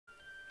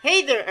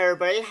Hey there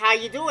everybody, how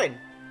you doing?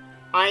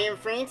 I am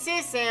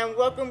Francis and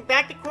welcome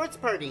back to Quartz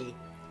Party.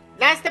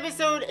 Last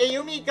episode,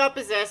 Ayumi got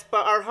possessed,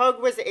 but our hug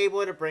was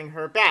able to bring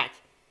her back.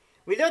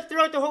 We looked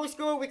throughout the whole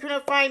school, we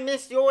couldn't find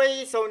Miss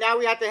Joy, so now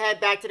we have to head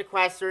back to the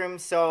classroom,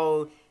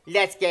 so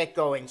let's get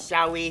going,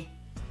 shall we?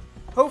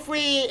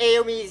 Hopefully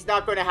Ayumi's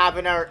not going to have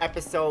another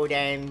episode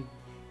and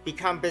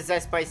become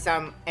possessed by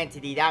some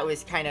entity. That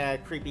was kind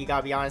of creepy,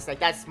 gotta be honest. Like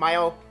that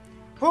smile.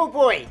 Oh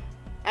boy!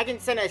 I can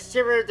send a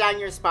shiver down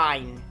your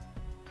spine.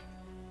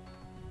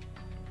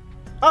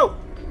 Oh!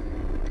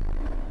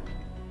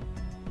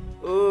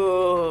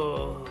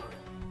 Ooh.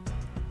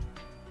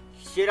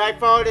 Should I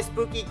follow the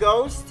spooky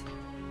ghost?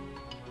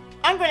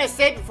 I'm gonna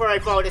say before I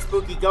follow the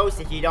spooky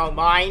ghost, if you don't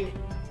mind.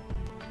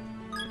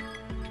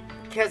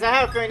 Because I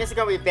have a feeling this is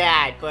gonna be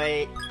bad,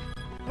 but...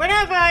 when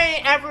have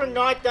I ever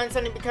not done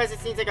something because it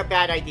seems like a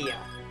bad idea?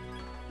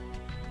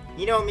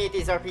 You know me at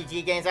these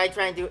RPG games, I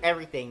try and do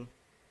everything.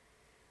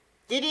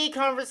 Giddy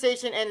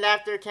conversation and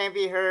laughter can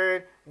be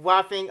heard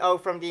wafting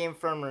out from the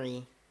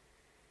infirmary.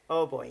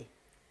 Oh boy.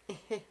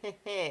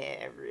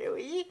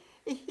 Really?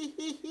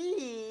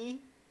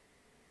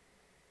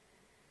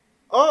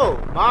 Oh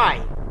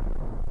my.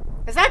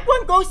 Does that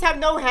one ghost have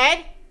no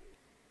head?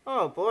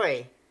 Oh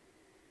boy.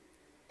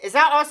 Is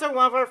that also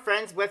one of our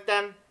friends with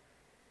them?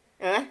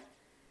 Huh?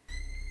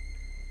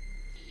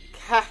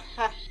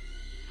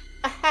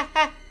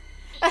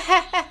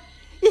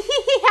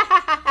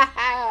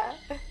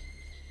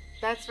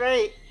 That's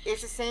right.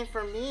 It's the same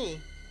for me.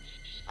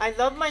 I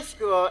love my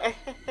school.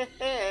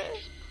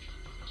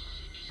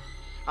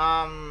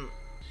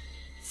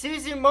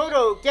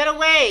 Suzumoto, get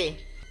away!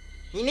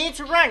 You need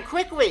to run,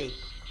 quickly!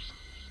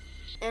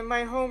 And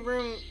my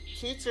homeroom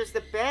teacher's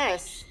the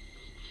best.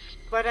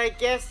 But I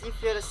guess you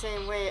feel the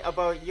same way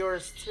about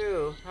yours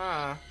too,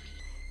 huh?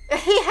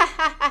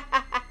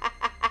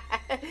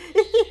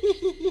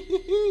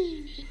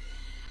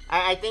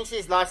 I think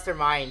she's lost her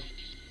mind.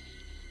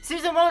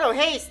 Suzumoto,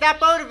 hey,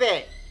 snap out of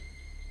it!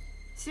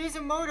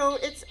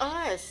 Suzumoto, it's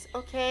us,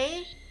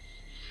 okay?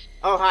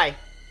 Oh, hi.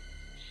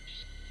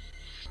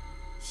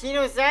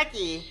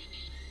 Shinozaki,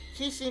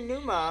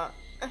 Kishinuma.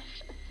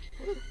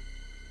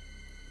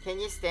 Can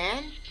you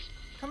stand?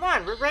 Come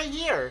on, we're right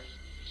here.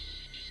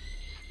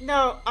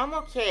 No, I'm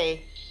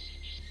okay.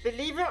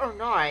 Believe it or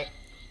not,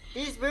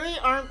 these really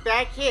aren't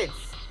bad kids.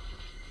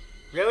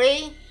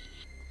 Really?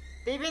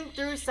 They've been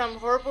through some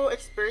horrible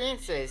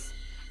experiences.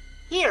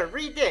 Here,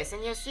 read this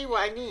and you'll see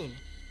what I mean.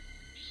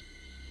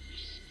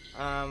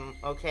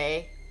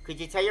 Okay. Could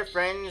you tell your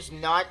friends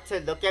not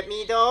to look at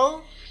me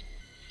though?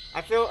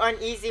 I feel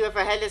uneasy with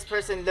a headless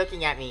person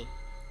looking at me.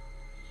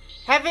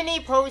 Heavenly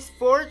Post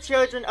 4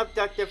 children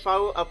abducted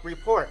follow-up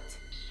report.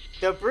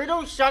 The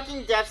brutal,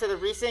 shocking deaths of the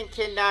recent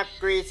kidnapped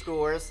grade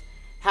schoolers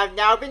have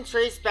now been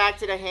traced back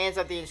to the hands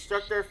of the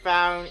instructor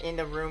found in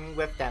the room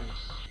with them.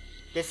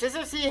 The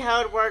scissors he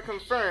held were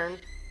confirmed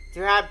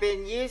to have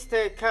been used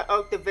to cut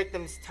out the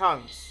victims'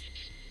 tongues.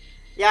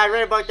 Yeah, I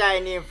read about that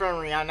in the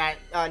infirmary on that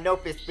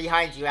notebook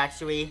behind you,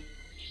 actually.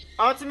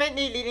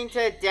 Ultimately leading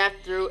to death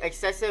through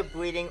excessive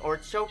bleeding or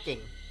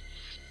choking.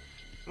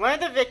 One of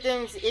the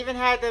victims even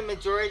had the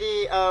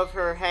majority of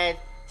her head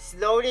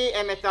slowly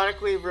and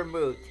methodically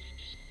removed.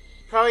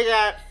 Probably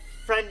that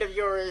friend of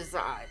yours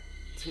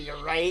to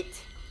your right.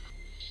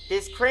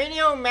 This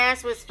cranial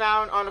mass was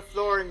found on the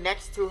floor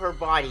next to her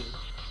body.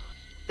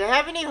 The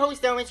Heavenly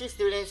Host elementary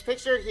students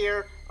pictured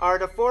here are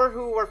the 4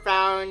 who were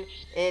found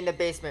in the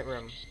basement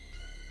room.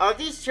 Of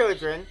these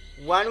children,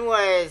 one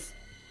was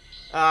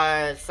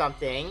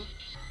something.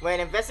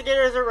 When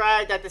investigators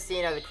arrived at the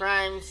scene of the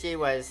crime, she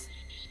was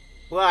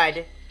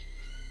blood.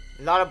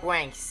 A lot of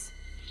blanks.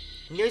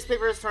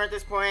 Newspapers torn at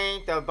this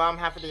point. The bottom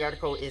half of the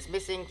article is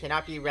missing.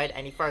 Cannot be read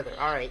any further.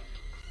 Alright.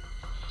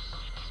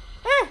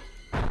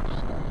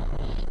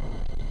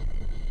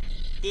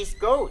 These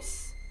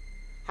ghosts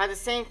have the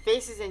same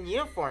faces and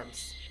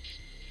uniforms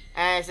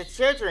as the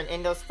children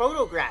in those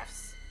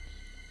photographs.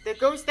 The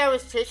ghost that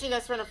was chasing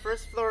us from the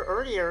first floor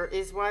earlier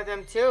is one of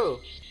them too.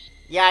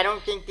 Yeah, I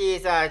don't think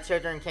these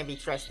children can be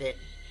trusted.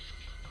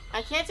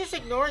 I can't just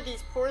ignore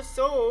these poor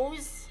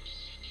souls.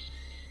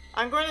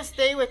 I'm going to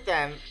stay with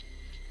them.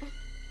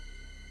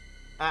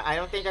 I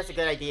don't think that's a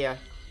good idea.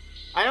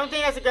 I don't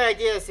think that's a good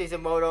idea,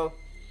 Suzumoto.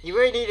 You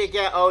really need to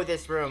get out of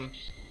this room.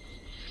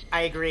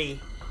 I agree.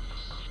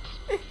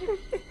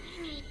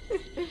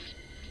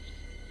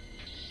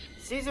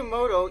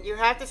 Suzumoto, you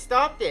have to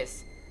stop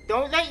this.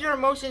 Don't let your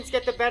emotions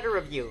get the better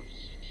of you.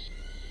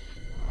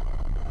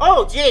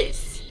 Oh,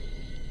 jeez.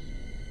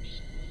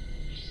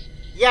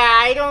 Yeah,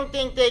 I don't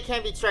think they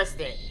can be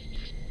trusted.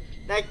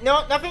 Like,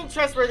 no, nothing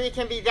trustworthy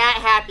can be that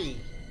happy.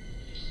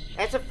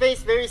 That's a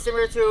face very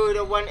similar to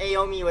the one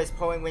Aomi was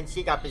pulling when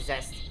she got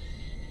possessed.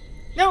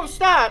 No,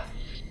 stop!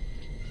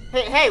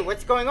 Hey,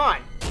 what's going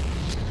on?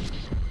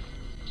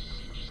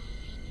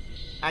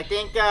 I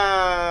think,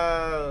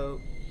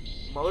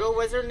 Moto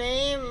was her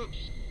name?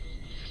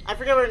 I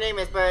forget what her name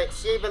is, but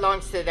she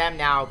belongs to them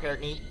now,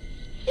 apparently.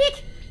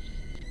 Eek!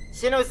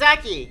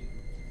 Shinozaki!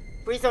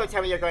 Please don't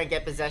tell me you're going to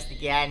get possessed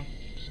again.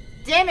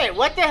 Damn it,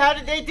 what the hell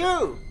did they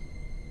do?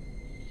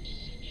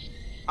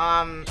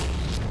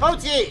 Oh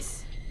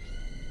jeez.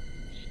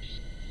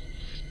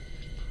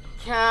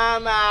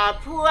 Come on,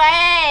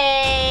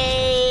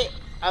 play!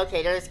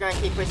 Okay, they're just gonna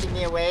keep pushing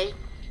me away.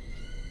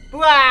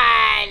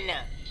 One!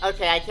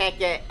 Okay, I can't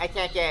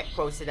get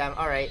close to them.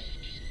 Alright.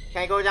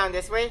 Can I go down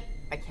this way?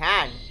 I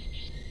can.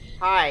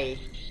 Hi.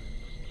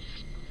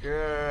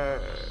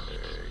 Good.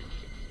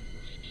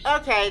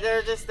 Okay,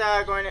 they're just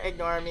going to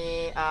ignore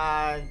me.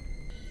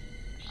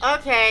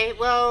 Okay,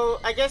 well,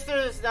 I guess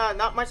there's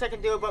not much I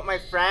can do about my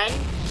friend.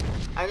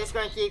 I'm just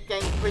going to keep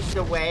getting pushed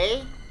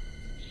away.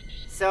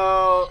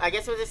 So, I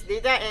guess we'll just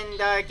leave that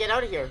and get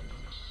out of here.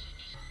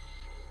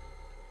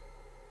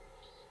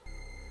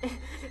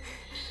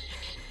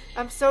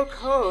 I'm so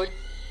cold.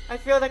 I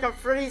feel like I'm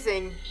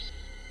freezing.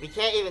 We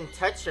can't even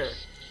touch her,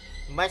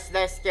 much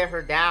less get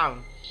her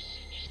down.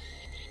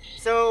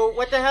 So,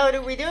 what the hell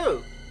do we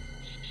do?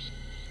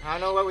 I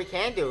don't know what we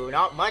can do.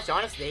 Not much,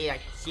 honestly.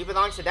 Like, she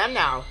belongs to them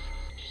now.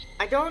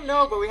 I don't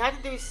know, but we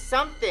have to do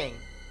something.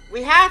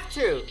 We have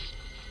to.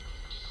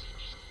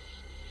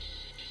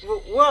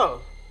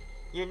 Whoa.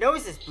 Your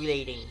nose is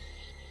bleeding.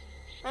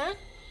 Huh?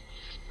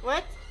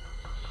 What?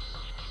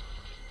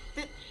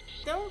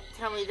 Don't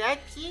tell me that.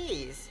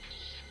 Jeez.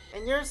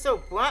 And you're so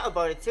blunt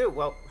about it, too.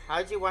 Well,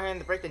 how'd you want him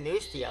to break the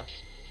news to you?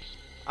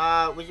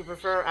 Would you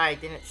prefer I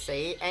didn't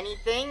say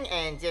anything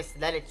and just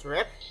let it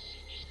drip?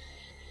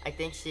 I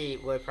think she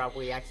would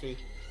probably actually...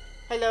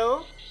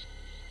 Hello?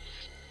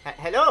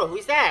 Hello?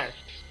 Who's there?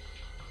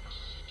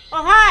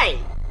 Oh, hi!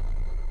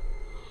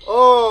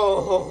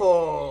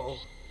 Oh!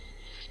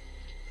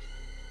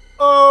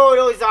 Oh,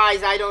 those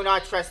eyes. I do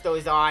not trust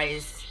those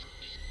eyes.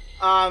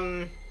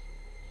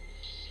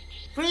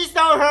 Please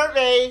don't hurt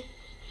me!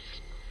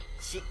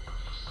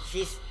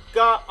 She's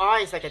got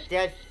eyes like a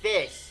dead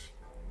fish.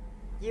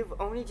 You've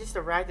only just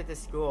arrived at the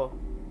school,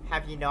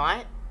 have you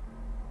not?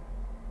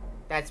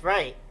 That's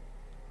right.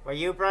 Were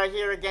you brought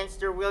here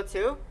against your will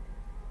too?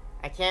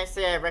 I can't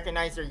say I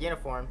recognize your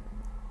uniform.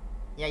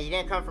 Yeah, you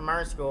didn't come from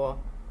our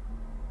school.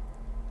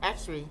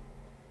 Actually,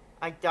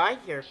 I died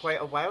here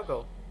quite a while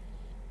ago.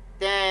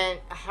 Then,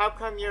 how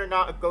come you're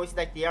not a ghost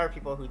like the other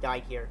people who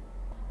died here?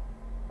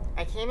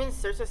 I came in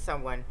search of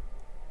someone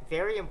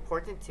very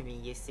important to me,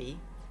 you see.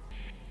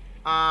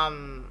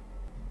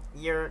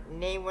 Your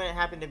name wouldn't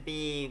happen to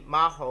be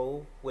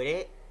Maho, would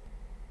it?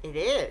 It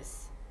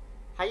is.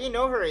 How you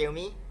know her,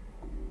 Ayumi?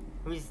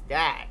 Who's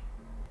that?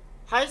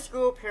 High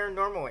school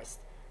paranormalist,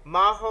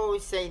 Maho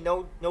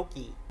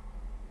Seinonoki.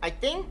 I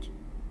think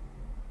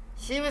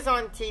she was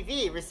on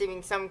TV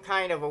receiving some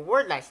kind of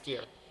award last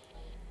year.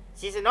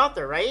 She's an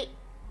author, right?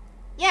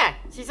 Yeah,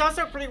 she's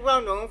also pretty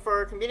well known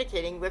for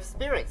communicating with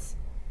spirits,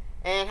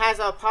 and has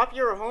a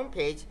popular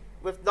homepage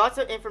with lots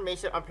of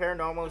information on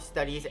paranormal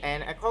studies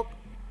and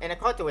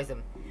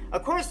occultism.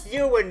 Of course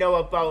you would know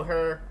about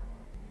her.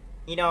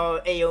 You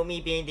know,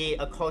 Ayumi being the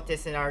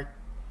occultist in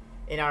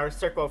our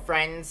circle of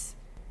friends.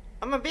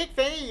 I'm a big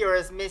fan of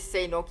yours, Miss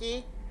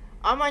Seinoki.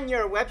 I'm on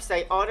your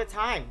website all the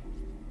time.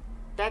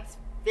 That's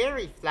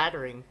very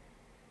flattering.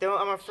 Though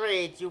I'm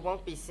afraid you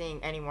won't be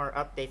seeing any more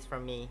updates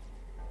from me.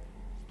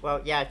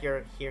 Well, yeah, if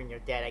you're here and you're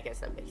dead, I guess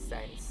that makes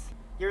sense.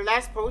 Your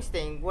last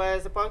posting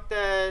was about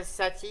the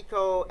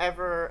Sachiko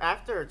Ever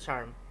After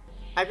charm.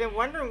 I've been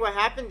wondering what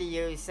happened to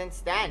you since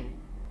then.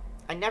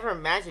 I never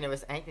imagined it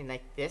was anything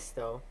like this,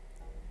 though.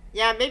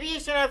 Yeah, maybe you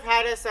should have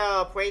had us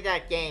play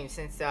that game,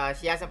 since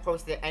she hasn't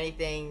posted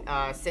anything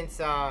since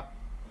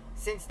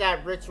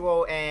that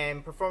ritual,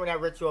 and performing that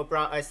ritual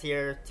brought us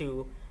here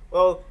to,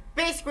 well,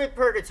 basically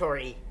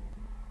purgatory.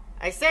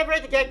 I said right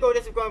at the get-go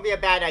this was going to be a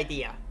bad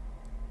idea.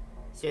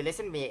 So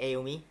listen to me,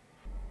 Ayumi.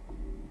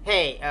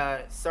 Hey,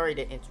 sorry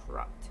to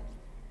interrupt.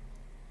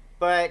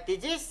 But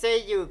did you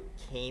say you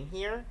came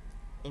here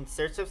in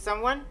search of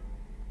someone?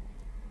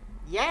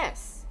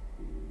 Yes.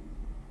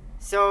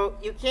 So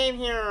you came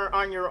here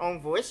on your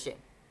own volition?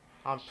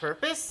 On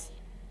purpose?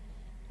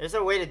 There's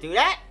a way to do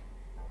that?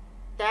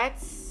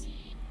 That's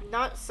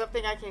not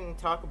something I can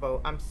talk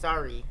about. I'm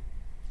sorry.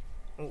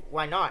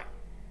 Why not?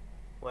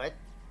 What?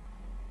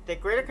 The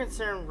greater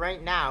concern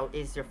right now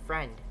is your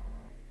friend.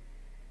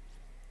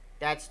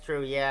 That's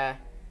true, yeah.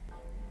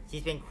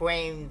 She's been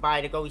claimed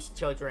by the ghost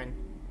children.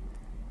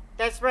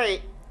 That's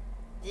right.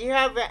 Do you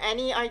have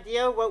any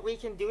idea what we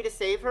can do to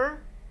save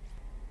her?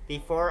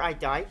 Before I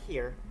died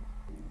here,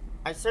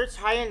 I searched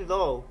high and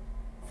low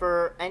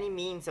for any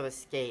means of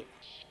escape.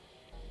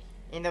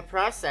 In the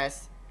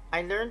process,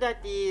 I learned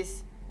that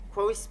these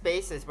closed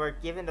spaces were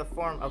given the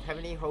form of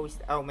Heavenly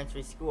Host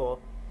Elementary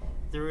School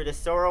through the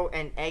sorrow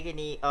and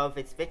agony of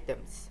its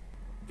victims.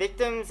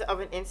 Victims of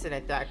an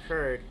incident that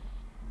occurred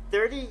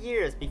 30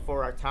 years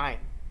before our time.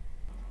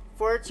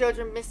 4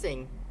 children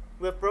missing,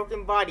 with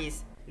broken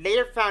bodies,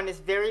 later found in this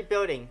very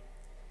building.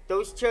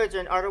 Those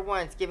children are the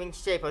ones giving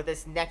shape of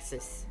this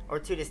nexus, or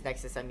to this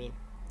nexus, I mean.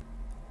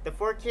 The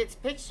 4 kids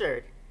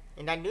pictured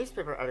in that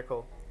newspaper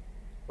article.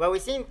 Well,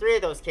 we've seen 3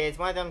 of those kids.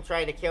 One of them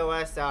tried to kill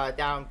us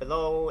down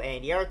below,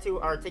 and the other 2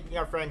 are taking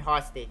our friend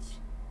hostage.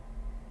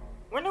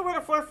 Wonder where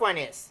the 4th one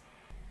is.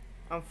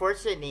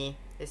 Unfortunately,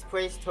 this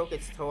place took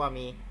its toll on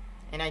me,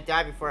 and I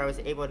died before I was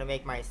able to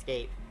make my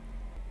escape.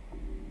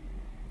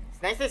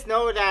 It's nice to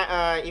know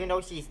that even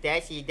though she's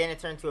dead, she didn't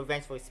turn to a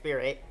vengeful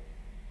spirit.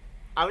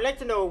 I would like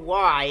to know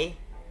why.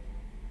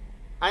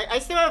 I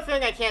still have a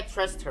feeling I can't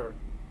trust her.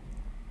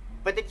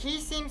 But the key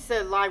seems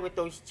to lie with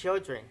those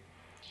children.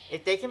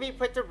 If they can be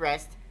put to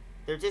rest,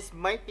 there just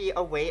might be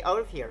a way out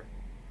of here.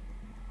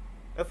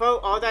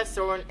 Without all that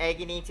sorrow and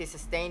agony to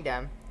sustain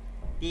them,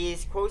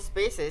 these closed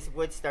spaces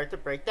would start to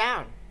break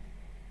down.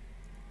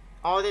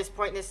 All this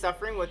pointless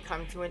suffering would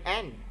come to an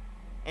end,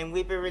 and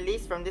we'd be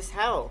released from this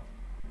hell.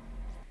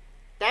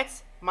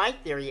 That's my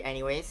theory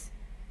anyways.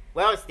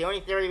 Well, it's the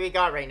only theory we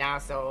got right now,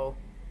 so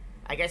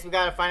I guess we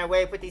gotta find a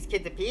way to put these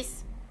kids to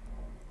peace.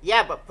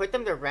 Yeah, but put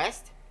them to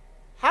rest?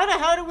 How the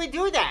hell do we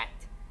do that?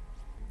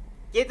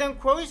 Give them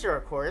closure,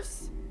 of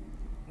course.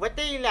 What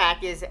they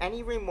lack is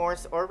any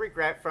remorse or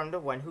regret from the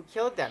one who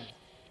killed them.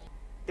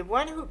 The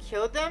one who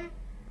killed them?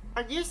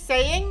 Are you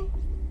saying?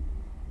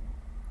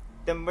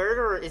 The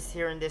murderer is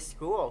here in this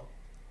school.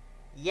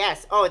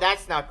 Yes. Oh,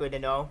 that's not good to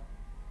know.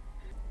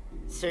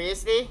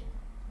 Seriously?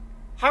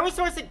 How are we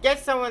supposed to get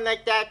someone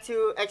like that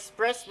to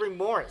express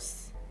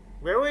remorse?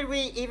 Where would we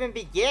even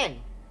begin?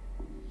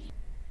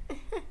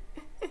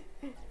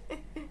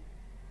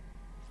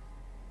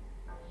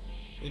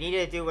 You need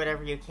to do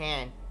whatever you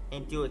can,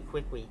 and do it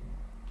quickly.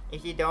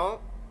 If you don't,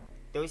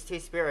 those two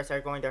spirits are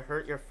going to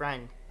hurt your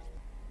friend.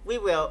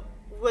 We'll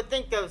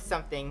think of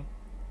something.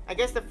 I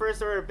guess the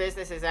first order of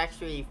business is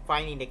actually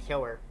finding the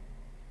killer.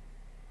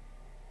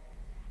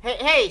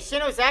 Hey,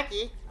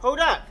 Shinozaki, hold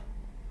up!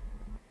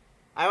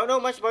 I don't know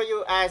much about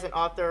you as an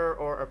author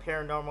or a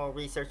paranormal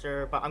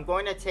researcher, but I'm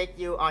going to take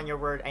you on your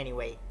word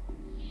anyway.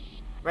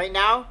 Right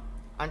now,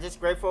 I'm just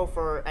grateful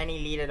for any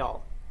lead at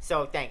all.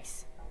 So,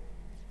 thanks.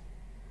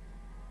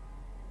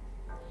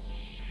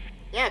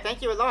 Yeah,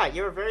 thank you a lot.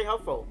 You were very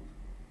helpful.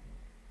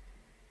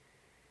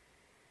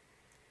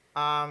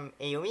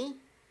 Ayumi?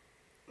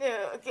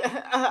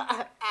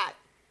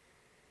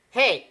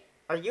 Hey,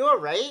 are you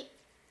alright?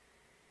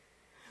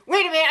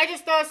 Wait a minute, I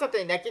just thought of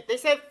something. They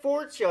said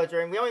 4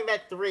 children. We only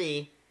met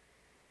 3.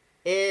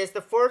 Is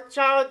the 4th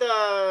child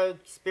the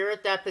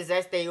spirit that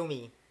possessed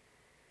Ayumi?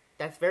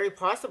 That's very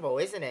possible,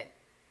 isn't it?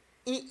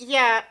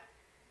 Yeah,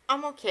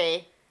 I'm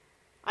okay.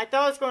 I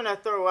thought I was going to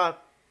throw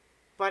up,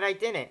 but I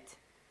didn't.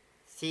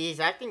 She's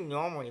acting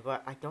normally,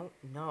 but I don't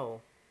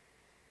know.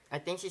 I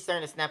think she's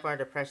starting to snap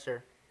under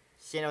pressure.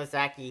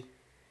 Shinozaki.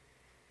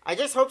 I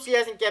just hope she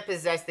doesn't get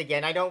possessed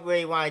again. I don't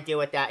really want to deal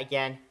with that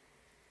again.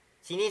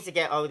 She needs to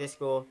get out of the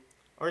school,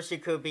 or she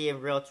could be in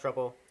real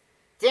trouble.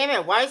 Damn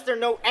it, why is there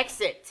no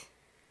exit?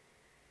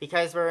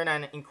 Because we're in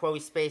an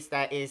enclosed space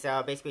that is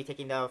basically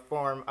taking the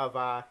form of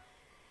a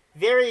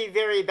very,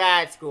 very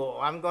bad school.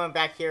 I'm going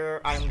back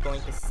here. I'm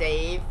going to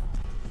save.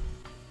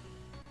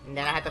 And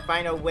then I have to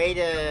find a way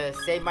to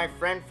save my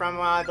friend from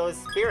those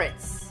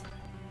spirits.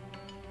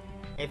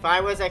 If I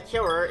was a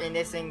killer in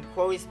this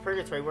enclosed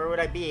purgatory, where would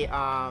I be?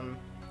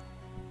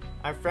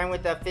 Our friend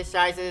with the fish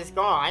eyes is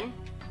gone.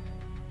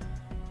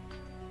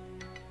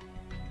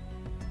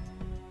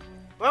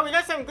 Well, we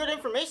got some good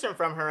information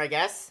from her, I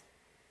guess.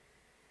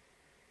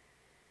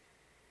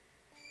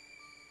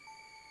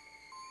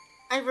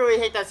 I really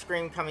hate that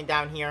scream coming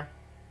down here.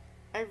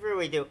 I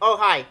really do. Oh,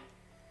 hi.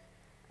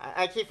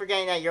 I keep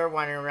forgetting that you're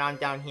wandering around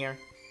down here.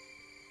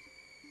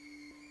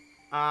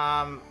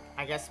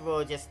 I guess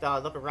we'll just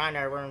look around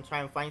our room and try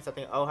and find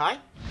something. Oh, hi?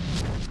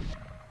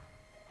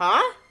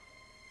 Huh?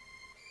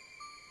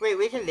 Wait,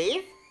 we can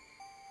leave?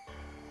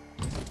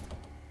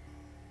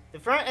 The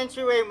front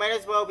entryway might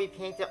as well be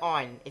painted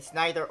on. It's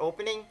neither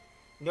opening,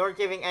 nor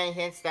giving any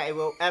hints that it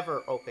will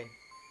ever open.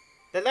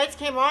 The lights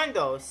came on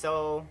though,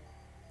 so...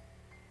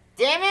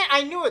 Damn it,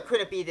 I knew it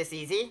couldn't be this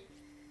easy.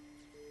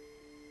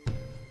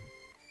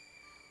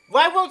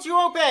 Why won't you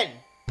open?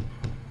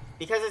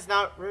 Because it's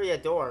not really a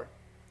door.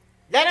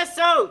 Let us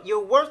out, you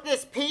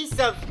worthless piece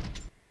of...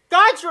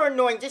 God, you're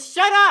annoying, just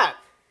shut up!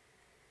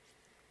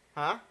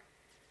 Huh?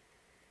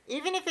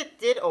 Even if it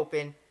did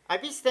open,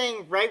 I'd be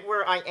staying right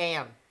where I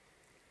am.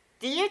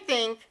 Do you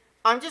think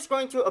I'm just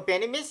going to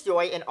abandon Miss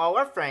Joy and all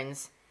our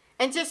friends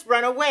and just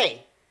run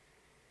away?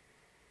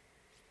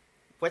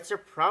 What's your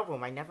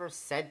problem? I never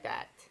said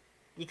that.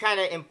 You kind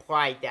of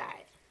implied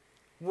that.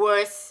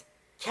 Wuss,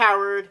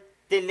 coward,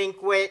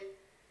 delinquent.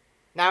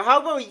 Now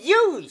how about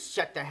you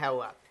shut the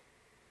hell up?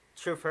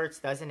 Truth hurts,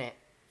 doesn't it?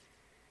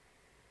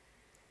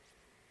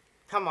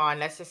 Come on,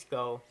 let's just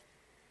go.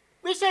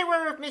 Wish I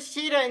were with Miss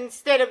Cheetah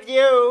instead of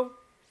you.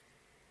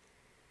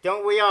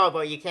 Don't we all,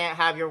 but you can't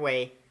have your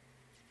way.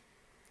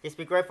 Just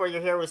be grateful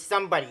you're here with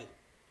somebody.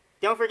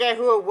 Don't forget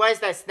who it was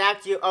that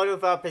snapped you out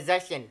of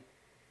possession.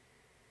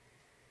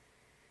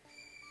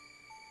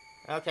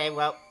 Okay,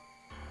 well,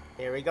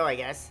 here we go, I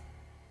guess.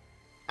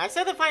 I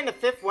still have to find the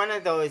 5th one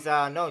of those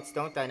notes,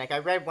 don't I? Like, I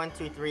read 1,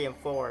 2, 3, and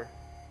 4.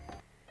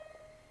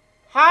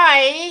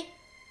 Hi!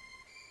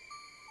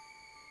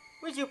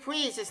 Would you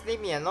please just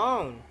leave me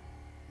alone?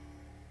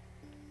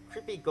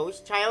 Creepy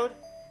ghost child?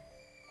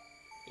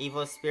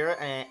 Evil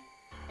spirit?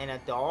 And a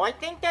doll, I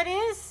think that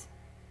is?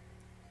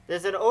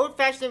 There's an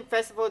old-fashioned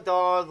festival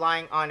doll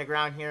lying on the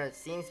ground here. It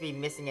seems to be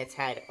missing its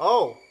head.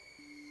 Oh!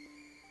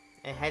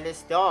 A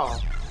headless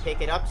doll.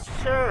 Pick it up?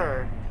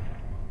 Sure.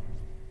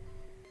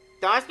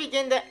 Thoughts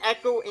begin to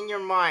echo in your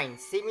mind,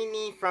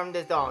 seemingly from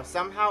the doll.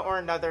 Somehow or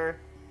another,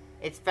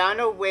 it's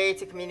found a way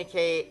to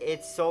communicate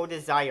its sole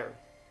desire.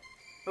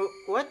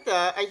 What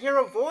the? I hear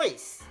a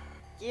voice.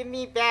 Give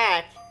me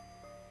back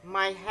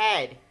my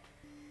head.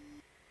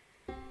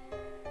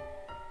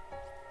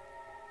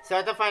 So I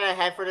have to find a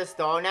head for this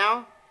doll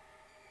now?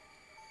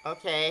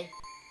 Okay.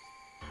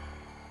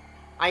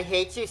 I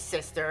hate you,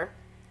 sister.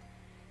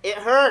 It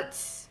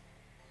hurts!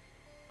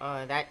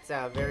 That's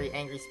a very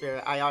angry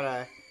spirit. I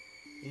oughta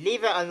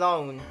leave it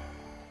alone.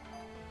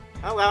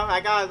 Oh well,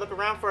 I gotta look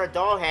around for a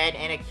doll head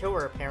and a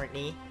killer,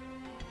 apparently.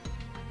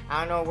 I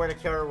don't know where the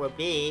killer will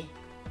be.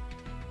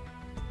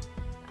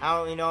 I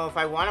don't even know if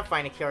I want to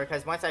find a killer,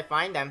 because once I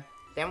find them,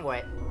 then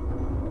what?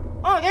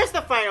 Oh, there's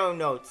the final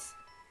notes.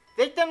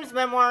 Victim's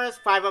Memoirs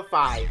 5 of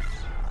 5.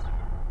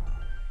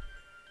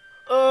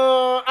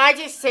 Oh, I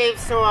just saved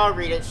so I'll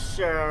read it,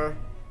 sure.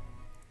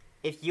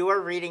 If you are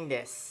reading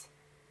this,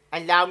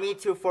 allow me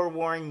to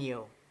forewarn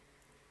you.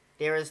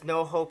 There is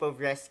no hope of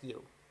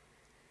rescue.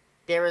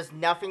 There is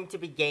nothing to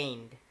be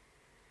gained.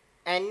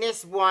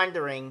 Endless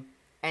wandering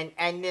and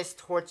endless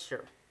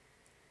torture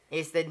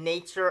is the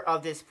nature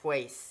of this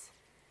place.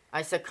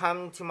 I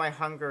succumb to my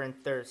hunger and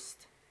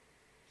thirst.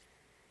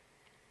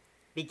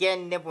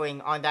 Begin nibbling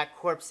on that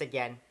corpse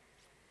again.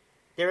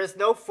 There is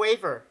no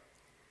flavor,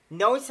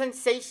 no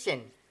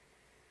sensation.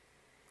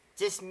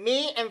 Just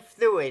meat and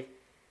fluid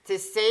to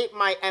sate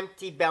my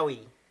empty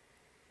belly.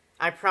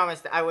 I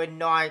promised I would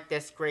not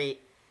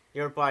desecrate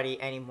your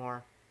body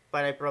anymore,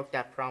 but I broke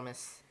that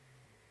promise.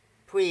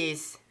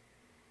 Please,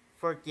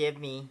 forgive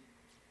me.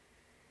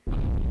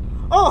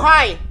 Oh,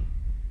 hi!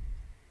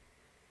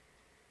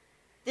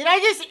 Did I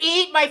just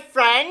eat my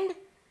friend?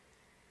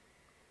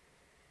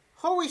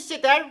 Holy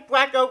shit, did I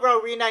black over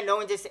Arena and no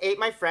one just ate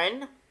my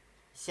friend?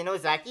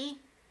 Shinozaki?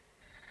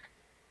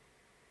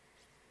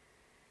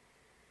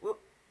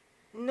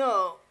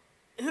 No.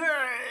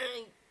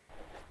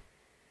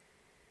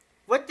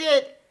 What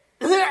did...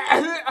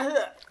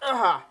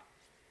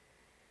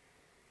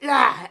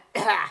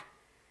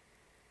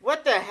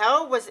 What the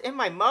hell was in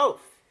my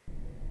mouth?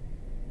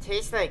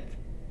 Tastes like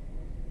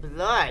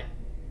blood,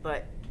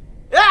 but...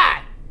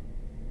 Ah!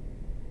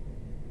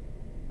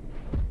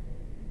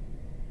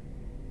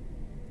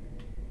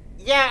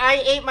 Yeah,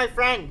 I ate my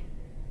friend.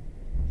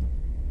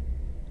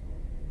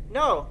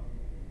 No.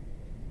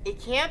 It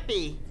can't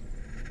be.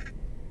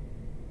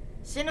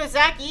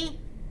 Shinozaki?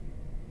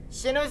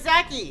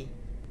 Shinozaki!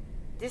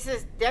 This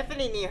is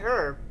definitely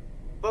her.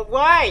 But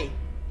why?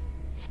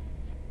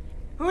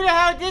 Who the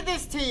hell did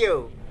this to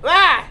you?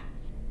 Ah!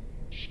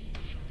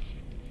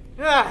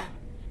 Ah!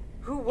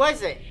 Who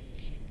was it?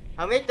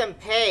 I'll make them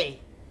pay.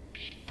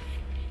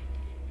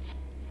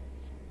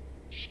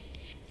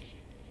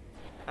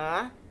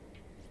 Huh?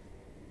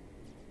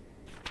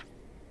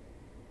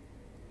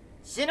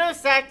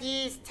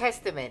 Shinozaki's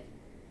Testament.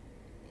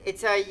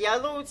 It's a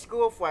yellow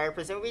school flyer,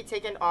 presumably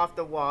taken off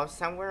the wall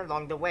somewhere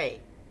along the way.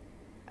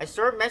 A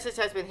short message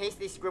has been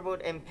hastily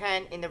scribbled in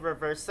pen in the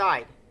reverse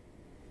side.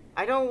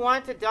 I don't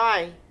want to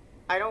die.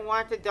 I don't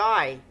want to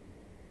die.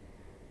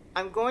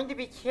 I'm going to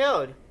be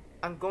killed.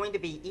 I'm going to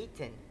be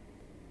eaten.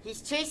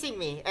 He's chasing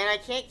me, and I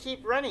can't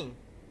keep running.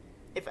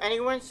 If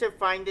anyone should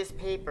find this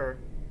paper...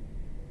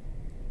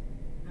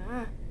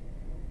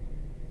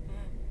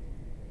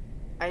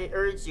 I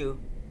urge you,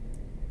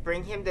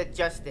 bring him to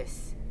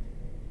justice.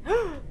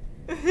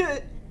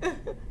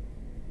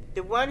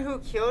 The one who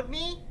killed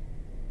me?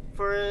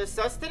 For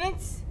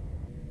sustenance?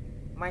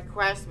 My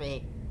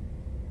classmate.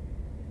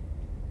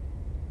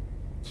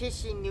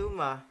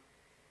 Kishinuma.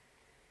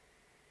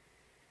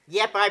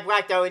 Yep, I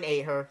blacked out and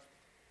ate her.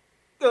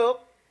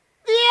 Oh.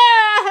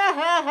 Yeah!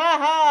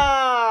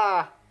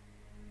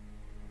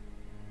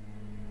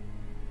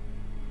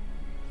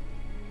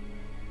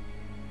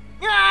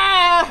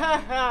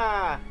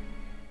 Yeah!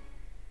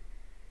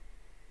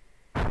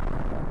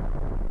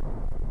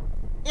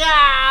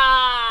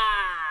 Yeah!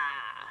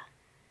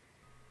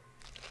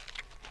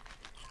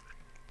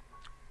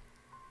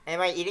 Am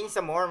I eating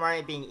some more or am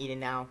I being eaten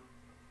now?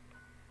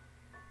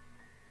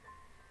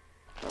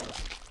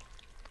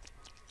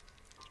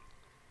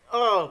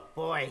 Oh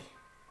boy.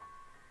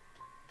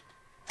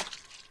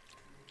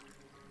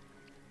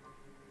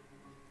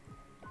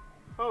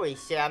 Holy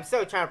shit, I'm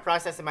still trying to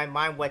process in my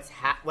mind what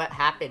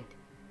happened.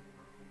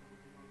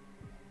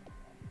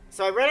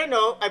 So I read a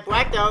note, I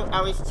blacked out,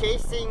 I was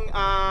chasing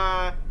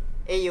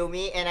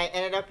Ayumi and I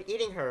ended up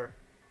eating her.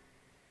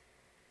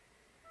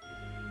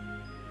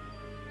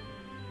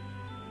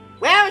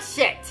 Well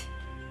shit!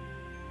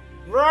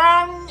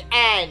 Wrong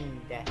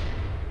end!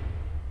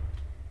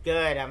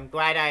 Good, I'm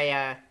glad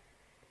I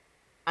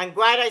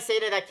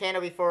saved that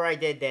candle before I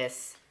did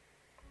this.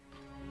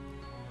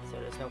 So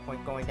there's no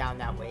point going down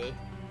that way.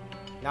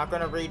 Not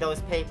gonna read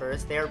those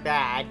papers, they're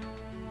bad.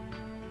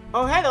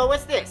 Oh hello,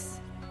 what's this?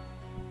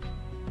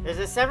 There's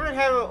a severed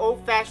head of an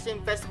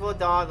old-fashioned festival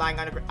doll lying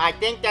on the ground. I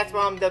think that's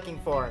what I'm looking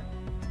for.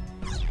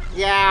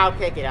 Yeah, I'll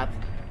pick it up.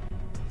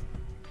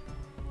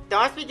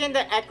 Thoughts begin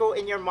to echo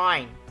in your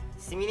mind,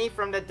 seemingly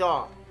from the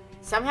doll.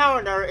 Somehow or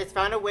another, it's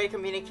found a way to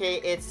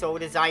communicate its sole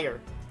desire.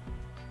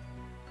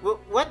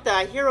 What the?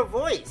 I hear a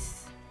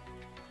voice.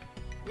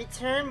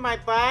 Return my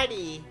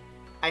body.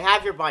 I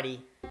have your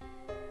body.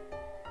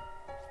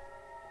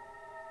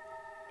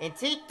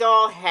 Antique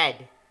doll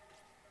head.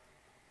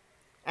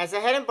 As the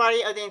head and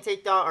body of the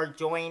antique doll are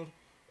joined,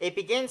 it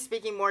begins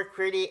speaking more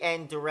clearly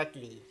and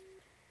directly.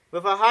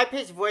 With a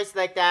high-pitched voice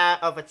like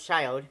that of a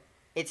child,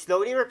 it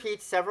slowly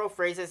repeats several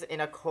phrases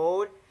in a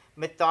cold,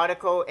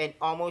 methodical, and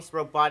almost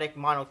robotic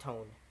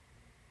monotone.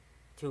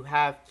 To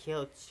have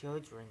killed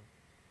children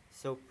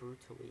so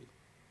brutally.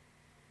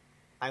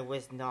 I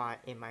was not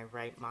in my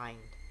right mind.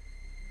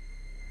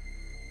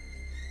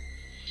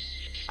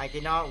 I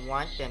did not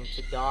want them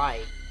to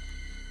die.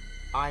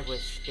 I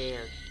was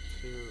scared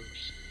too.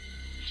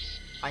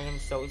 I am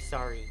so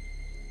sorry.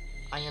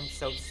 I am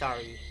so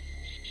sorry.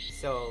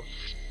 So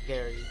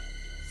very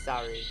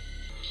sorry.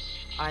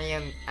 I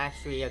am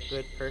actually a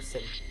good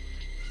person.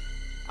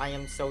 I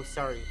am so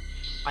sorry.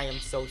 I am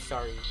so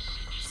sorry.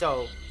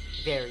 So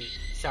very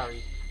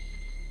sorry.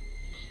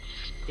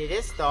 Did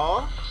this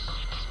doll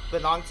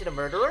belong to the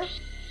murderer?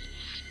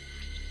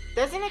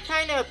 Doesn't it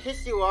kind of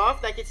piss you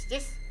off? Like it's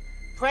just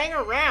playing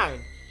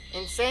around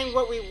and saying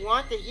what we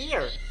want to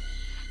hear.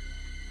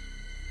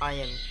 I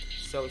am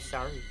so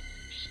sorry.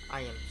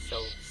 I am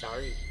so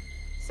sorry.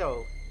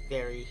 So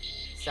very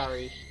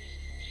sorry.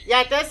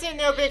 Yeah, it does seem a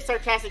little bit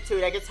sarcastic too.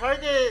 Like it's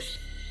hard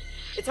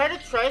to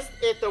trust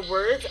if the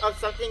words of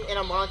something in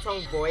a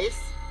monotone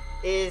voice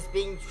is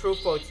being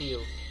truthful to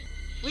you.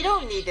 We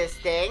don't need this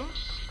thing.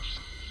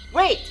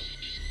 Wait!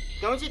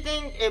 Don't you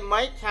think it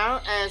might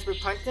count as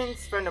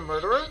repentance from the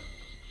murderer?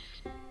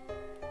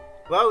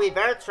 Well, we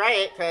better try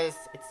it, because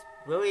it's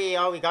really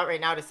all we got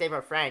right now to save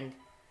our friend.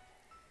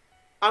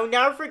 I'll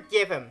never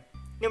forgive him,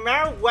 no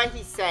matter what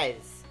he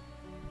says.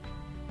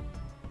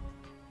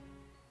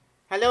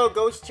 Hello,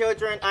 ghost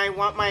children. I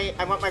want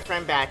my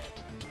friend back.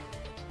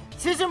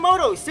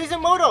 Suzumoto!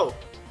 Suzumoto!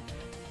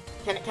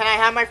 Can I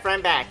have my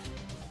friend back?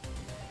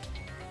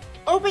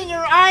 Open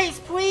your eyes,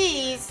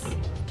 please!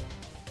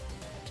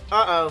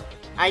 Uh-oh.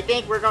 I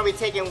think we're gonna be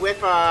taken with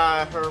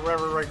her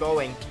wherever we're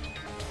going.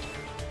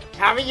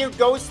 Haven't you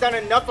ghosts done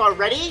enough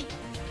already?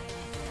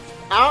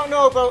 I don't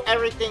know about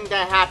everything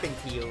that happened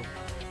to you.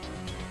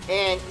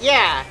 And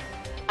yeah,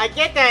 I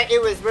get that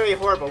it was really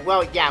horrible.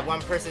 Well, yeah,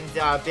 one person's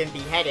been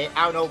beheaded.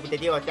 I don't know the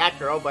deal with that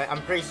girl, but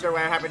I'm pretty sure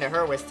what happened to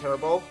her was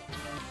terrible.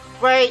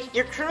 But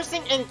you're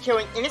cursing and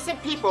killing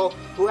innocent people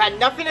who had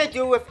nothing to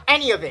do with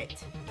any of it.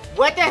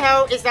 What the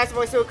hell is that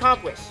supposed to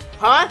accomplish?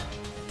 Huh?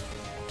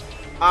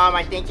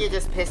 I think you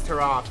just pissed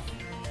her off.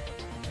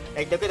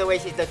 Like, look at the way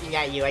she's looking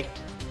at you. I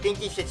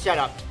think you should shut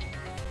up.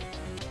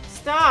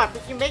 Stop!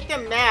 If you make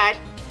them mad,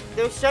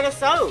 they'll shut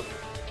us out.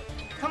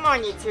 Come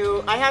on, you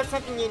two. I have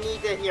something you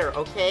need to hear,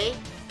 okay?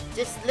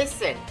 Just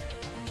listen.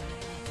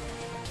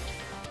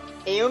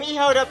 Ayumi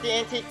held up the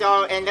antique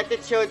doll and let the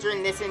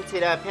children listen to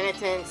the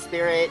penitent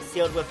spirit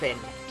sealed within.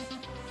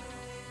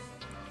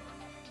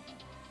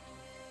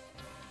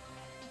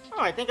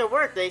 Oh, I think it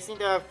worked. They seem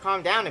to have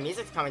calmed down. The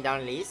music's calming down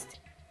at least.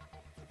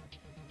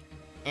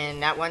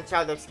 And that one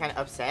child looks kind of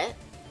upset.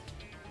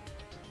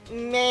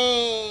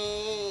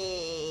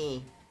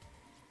 Me.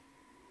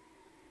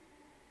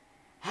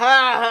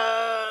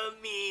 Ha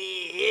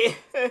me.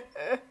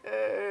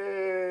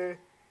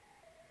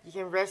 You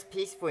can rest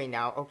peacefully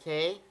now,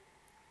 okay?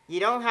 You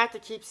don't have to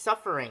keep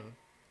suffering.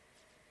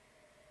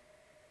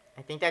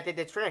 I think that did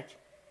the trick.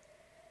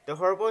 The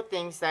horrible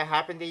things that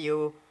happened to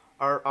you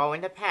are all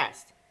in the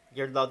past.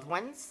 Your loved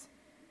ones?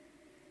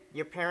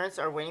 Your parents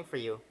are waiting for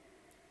you.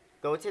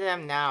 Go to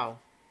them now.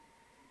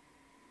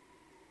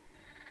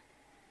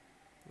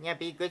 Yeah,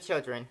 be good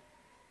children.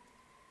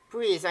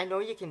 Please, I know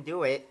you can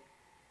do it.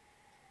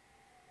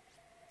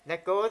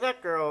 Let go of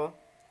that girl.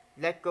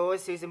 Let go of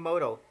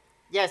Suzumoto.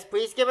 Yes,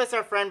 please give us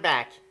our friend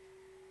back.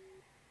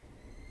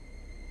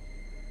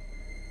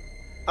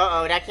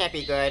 Uh-oh, that can't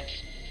be good.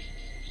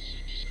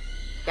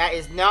 That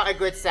is not a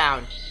good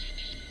sound.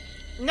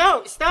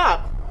 No,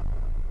 stop!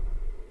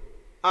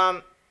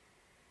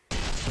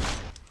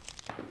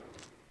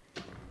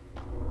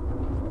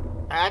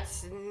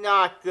 That's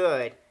not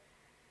good.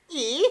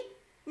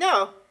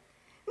 No.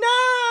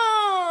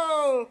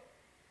 No!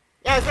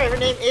 Yeah, that's right, her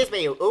name is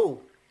Mayu.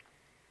 Ooh.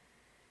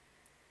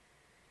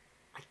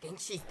 I think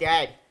she's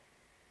dead.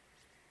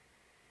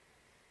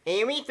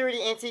 Amy threw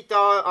the antique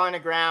doll on the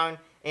ground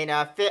in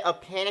a fit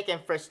of panic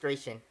and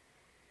frustration.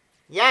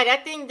 Yeah,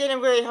 that thing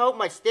didn't really help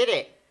much, did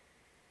it?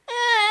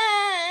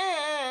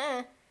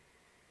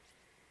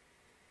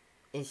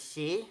 Is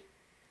she?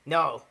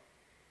 No,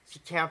 she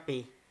can't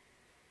be.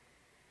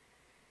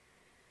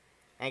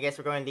 I guess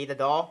we're going to leave the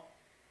doll.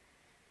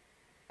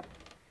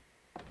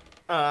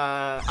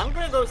 I'm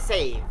gonna go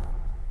save.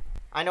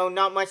 I know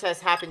not much has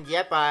happened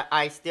yet, but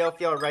I still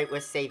feel right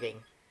with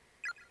saving.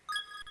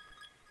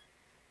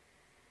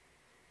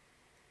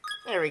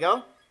 There we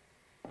go.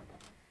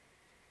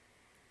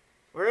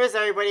 Where is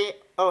everybody?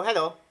 Oh,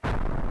 hello.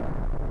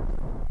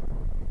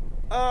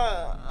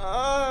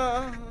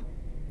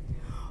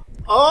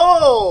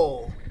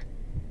 Oh!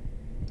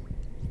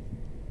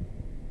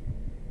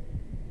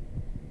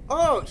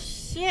 Oh,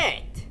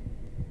 shit!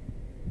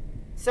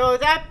 So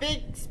that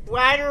big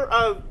splatter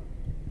of,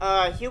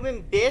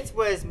 human bits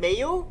was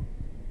Mayu?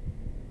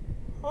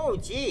 Oh,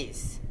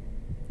 jeez.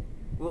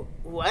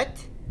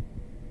 What?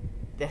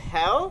 The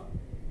hell?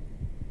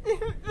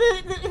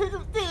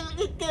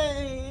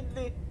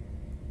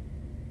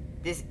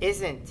 This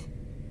isn't.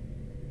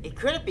 It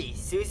couldn't be.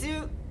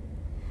 Suzu?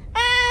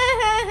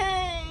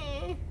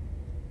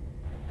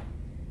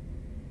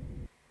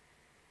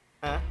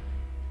 Huh?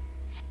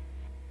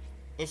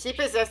 Is she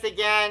possessed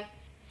again?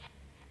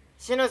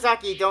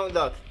 Shinozaki, don't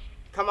look.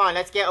 Come on,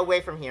 let's get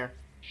away from here.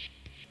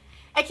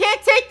 I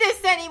can't take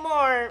this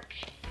anymore!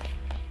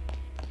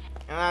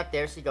 Ah,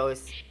 there she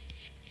goes.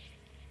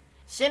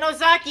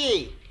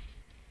 Shinozaki!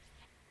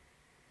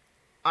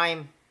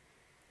 I'm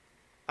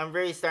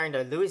really starting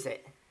to lose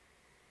it.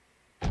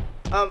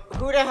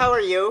 Who the hell are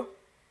you?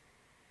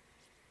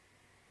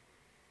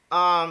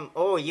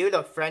 Oh, you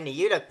look friendly.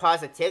 You look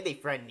positively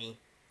friendly.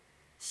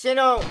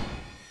 Shino...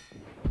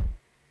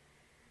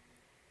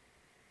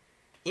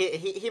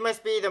 He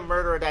must be the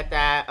murderer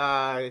that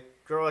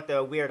girl with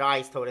the weird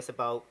eyes told us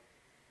about.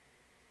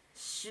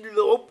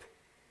 Shloop.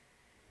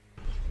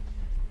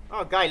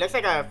 Oh, guy, looks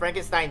like a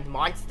Frankenstein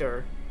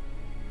monster.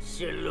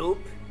 Shloop.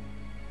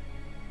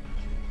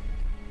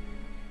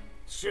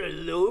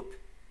 Shaloop?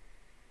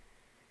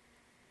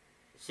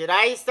 Should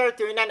I start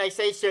doing that and I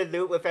say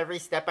shaloop with every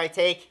step I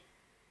take?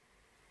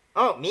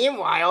 Oh,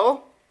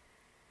 meanwhile...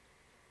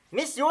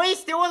 Miss Joy is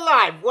still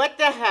alive! What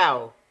the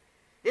hell?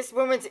 This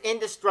woman's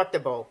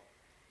indestructible.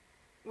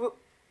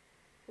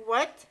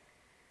 What?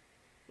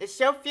 The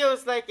shelf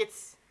feels like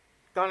it's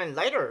gotten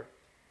lighter.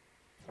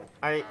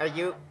 Are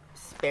you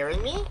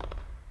sparing me?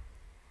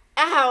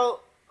 Ow!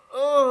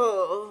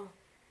 Oh!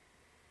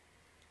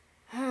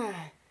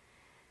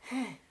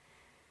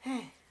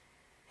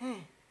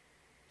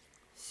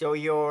 So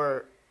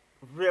you're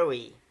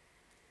really,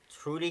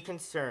 truly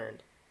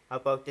concerned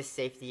about the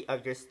safety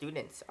of your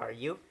students, are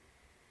you?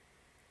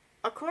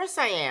 Of course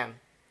I am.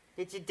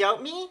 Did you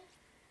doubt me?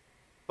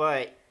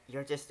 But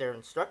you're just their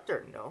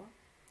instructor, no?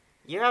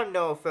 You have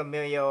no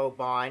familial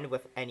bond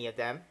with any of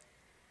them.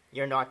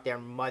 You're not their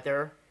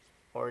mother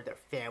or their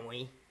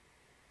family.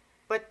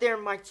 But they're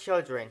my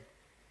children.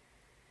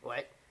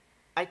 What?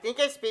 I think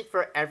I speak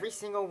for every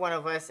single one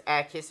of us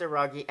at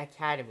Kisaragi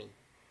Academy.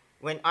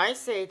 When I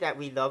say that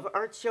we love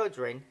our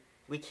children,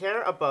 we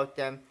care about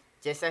them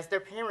just as their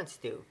parents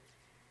do.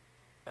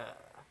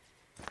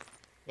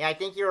 Yeah, I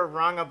think you were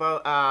wrong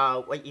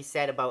about what you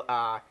said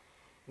about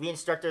we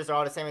instructors are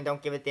all the same and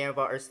don't give a damn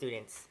about our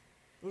students.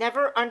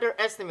 Never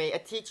underestimate a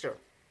teacher.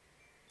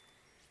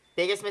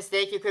 Biggest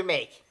mistake you could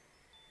make.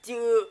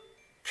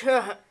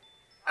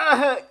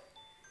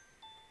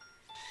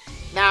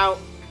 Now,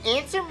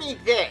 answer me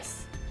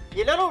this.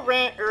 Your little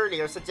rant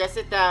earlier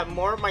suggested that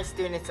more of my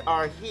students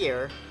are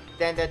here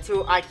than the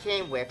two I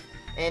came with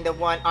and the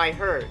one I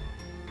heard.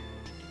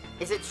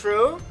 Is it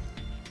true?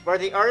 Were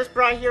the others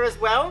brought here as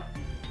well?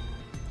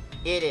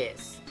 It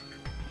is.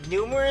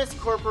 Numerous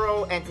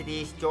corporal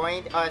entities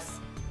joined us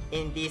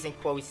in these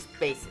enclosed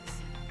spaces.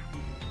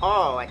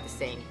 All at the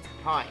same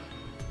time.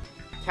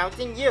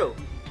 Counting you,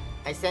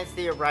 I sense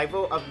the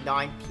arrival of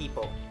 9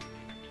 people.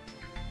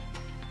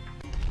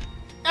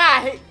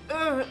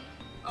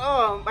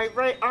 Oh, my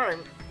right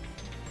arm.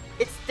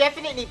 It's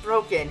definitely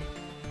broken.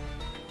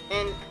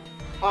 And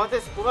all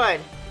this blood.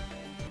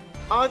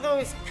 All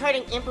those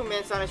cutting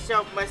implements on a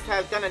shelf must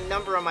have done a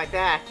number on my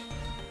back.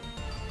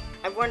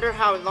 I wonder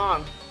how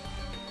long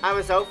I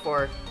was out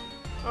for.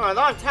 Oh, a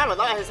long time. A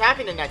lot has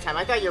happened in that time.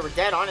 I thought you were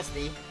dead,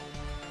 honestly.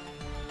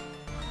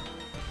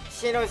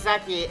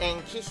 Shinozaki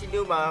and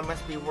Kishinuma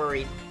must be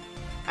worried.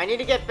 I need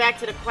to get back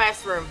to the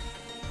classroom.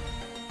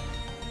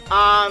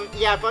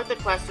 Yeah, about the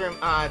classroom,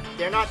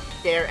 they're not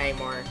there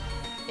anymore.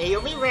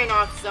 Naomi ran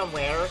off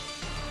somewhere,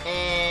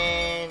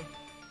 and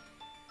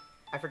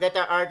I forget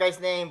that other guy's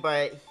name,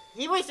 but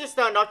he was just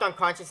knocked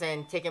unconscious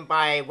and taken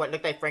by what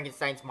looked like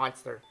Frankenstein's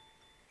monster.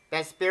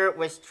 That spirit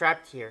was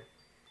trapped here,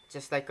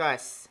 just like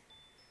us,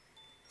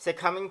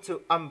 succumbing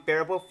to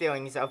unbearable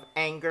feelings of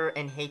anger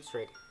and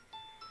hatred.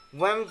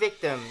 One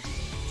victim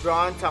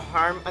drawn to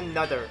harm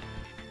another.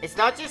 It's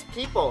not just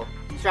people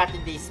trapped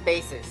in these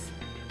spaces,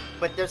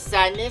 but there's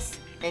sadness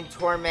and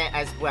torment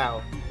as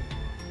well.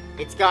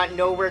 It's got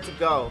nowhere to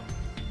go,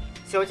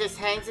 so it just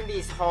hangs in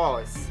these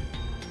halls.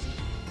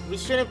 We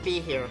shouldn't be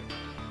here.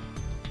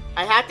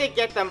 I have to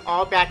get them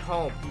all back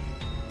home.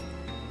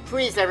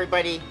 Please,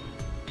 everybody,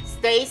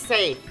 stay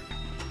safe.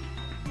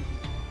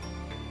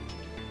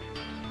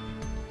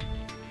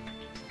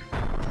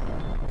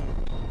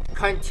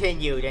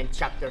 Continued in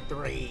Chapter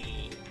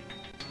 3.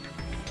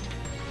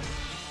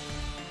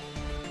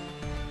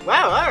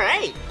 Wow,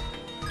 alright.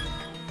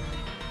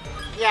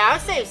 Yeah, I'll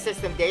save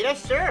system data,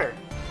 sure.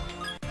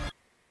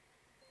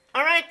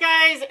 Alright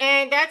guys,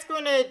 and that's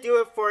going to do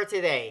it for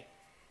today.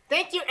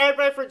 Thank you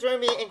everybody for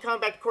joining me in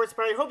Combat Course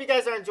Party. Hope you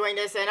guys are enjoying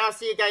this, and I'll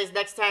see you guys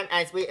next time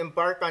as we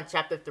embark on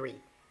Chapter 3.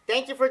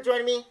 Thank you for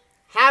joining me.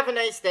 Have a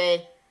nice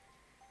day.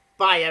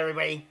 Bye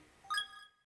everybody.